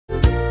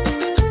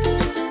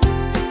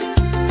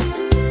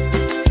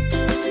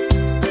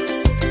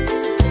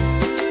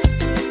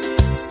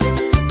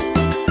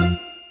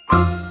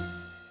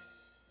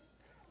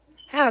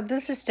Hi,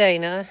 this is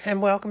Dana,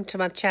 and welcome to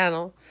my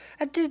channel.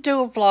 I did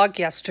do a vlog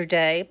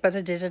yesterday, but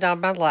I did it on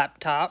my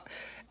laptop,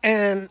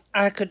 and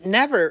I could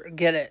never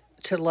get it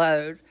to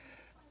load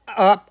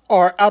up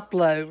or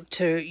upload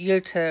to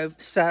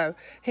YouTube. So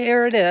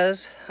here it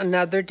is,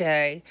 another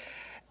day,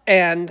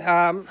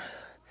 and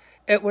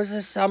it was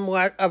a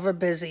somewhat of a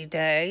busy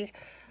day.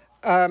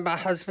 My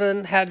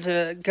husband had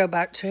to go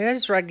back to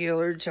his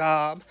regular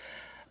job.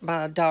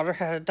 My daughter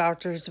had a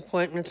doctor's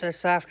appointment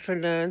this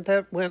afternoon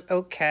that went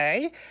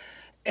okay.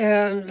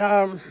 And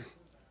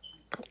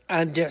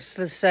I'm just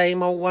the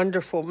same old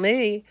wonderful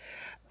me.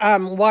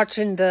 I'm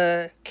watching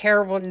the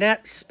Carol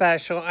Burnett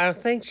special. I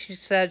think she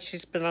said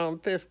she's been on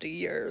 50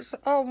 years.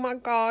 Oh my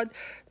God,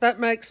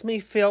 that makes me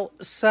feel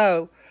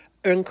so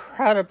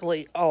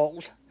incredibly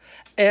old.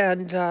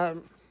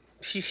 And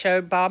she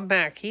showed Bob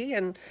Mackie,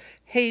 and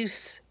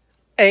he's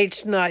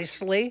aged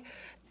nicely.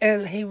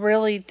 And he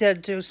really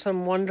did do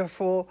some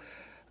wonderful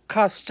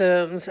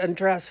costumes and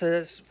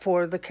dresses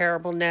for the Carol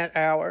Burnett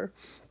Hour.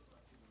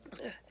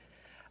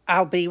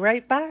 I'll be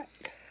right back.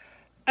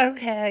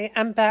 Okay,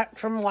 I'm back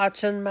from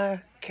watching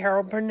my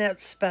Carol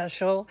Burnett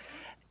special,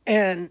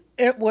 and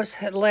it was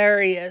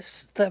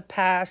hilarious. The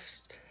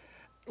past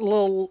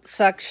little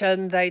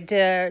section they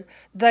did,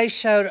 they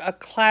showed a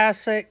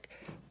classic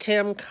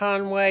Tim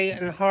Conway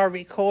and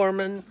Harvey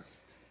Korman.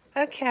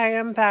 Okay,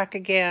 I'm back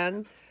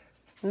again.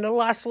 In the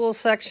last little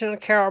section of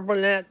Carol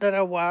Burnett that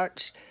I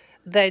watched,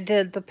 they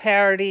did the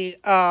parody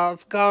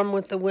of Gone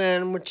with the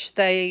Wind, which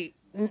they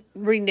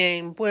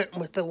renamed Went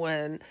with the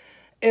Wind.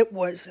 It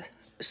was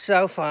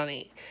so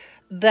funny.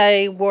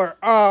 They were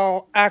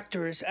all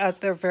actors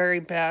at their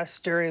very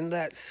best during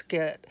that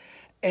skit.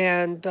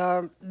 And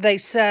they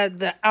said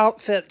the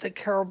outfit that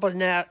Carol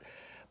Burnett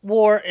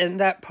wore in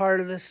that part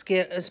of the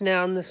skit is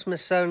now in the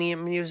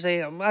Smithsonian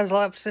Museum. I'd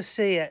love to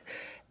see it.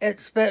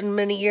 It's been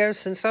many years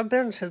since I've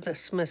been to the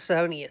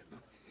Smithsonian.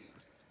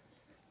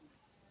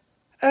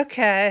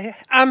 Okay,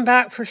 I'm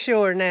back for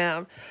sure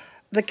now.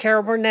 The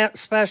Carol Burnett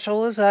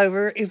special is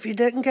over. If you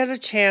didn't get a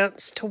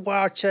chance to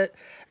watch it,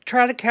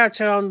 try to catch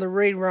it on the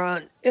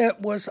rerun. It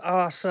was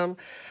awesome.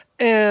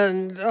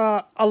 And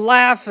a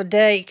laugh a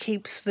day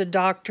keeps the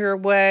doctor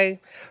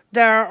away.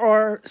 There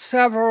are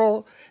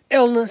several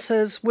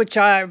illnesses which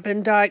I've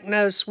been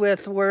diagnosed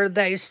with where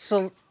they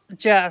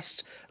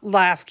suggest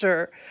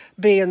laughter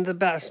being the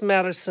best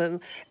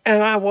medicine.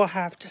 And I will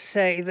have to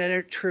say that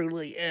it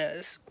truly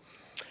is.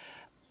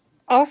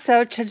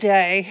 Also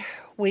today,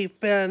 we've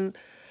been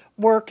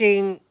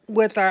working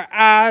with our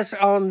eyes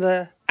on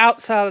the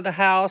outside of the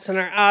house and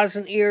our eyes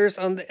and ears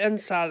on the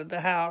inside of the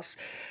house.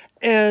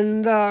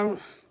 And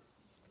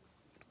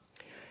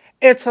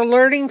it's a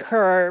learning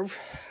curve.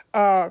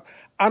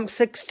 I'm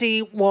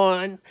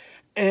 61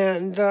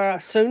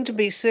 and soon to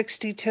be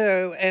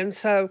 62. And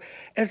so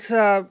it's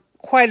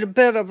quite a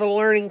bit of a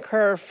learning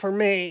curve for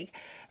me.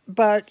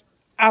 But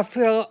I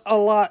feel a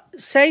lot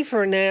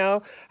safer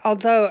now,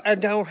 although I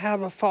don't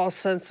have a false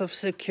sense of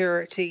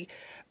security.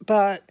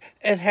 But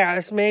it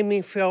has made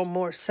me feel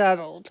more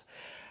settled.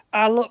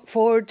 I look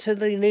forward to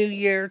the new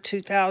year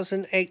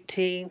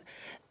 2018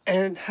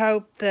 and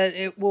hope that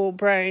it will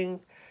bring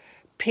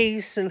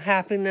peace and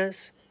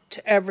happiness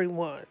to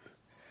everyone.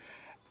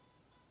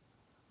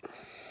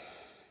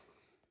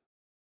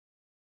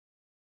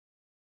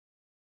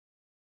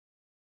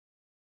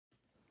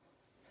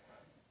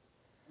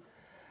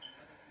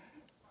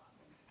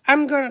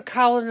 I'm going to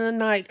call it a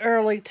night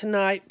early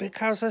tonight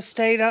because I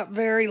stayed up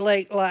very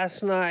late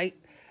last night.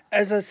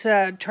 As I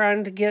said,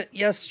 trying to get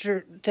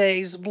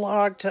yesterday's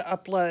vlog to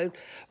upload,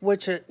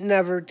 which it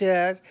never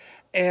did,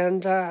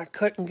 and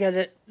couldn't get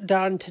it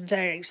done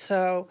today.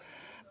 So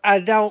I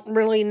don't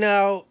really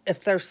know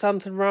if there's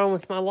something wrong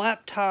with my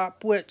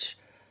laptop, which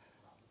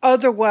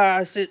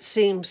otherwise it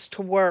seems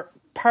to work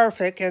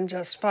perfect and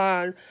just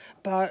fine,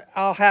 but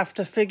I'll have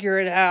to figure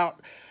it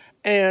out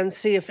and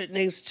see if it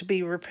needs to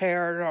be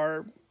repaired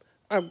or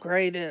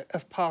upgraded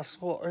if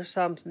possible or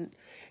something.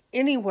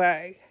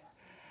 Anyway,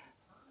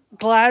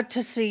 glad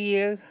to see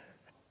you.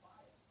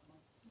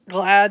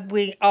 Glad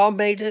we all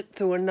made it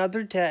through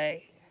another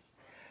day.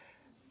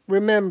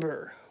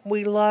 Remember,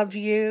 we love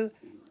you,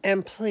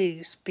 and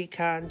please be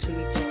kind to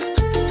each other.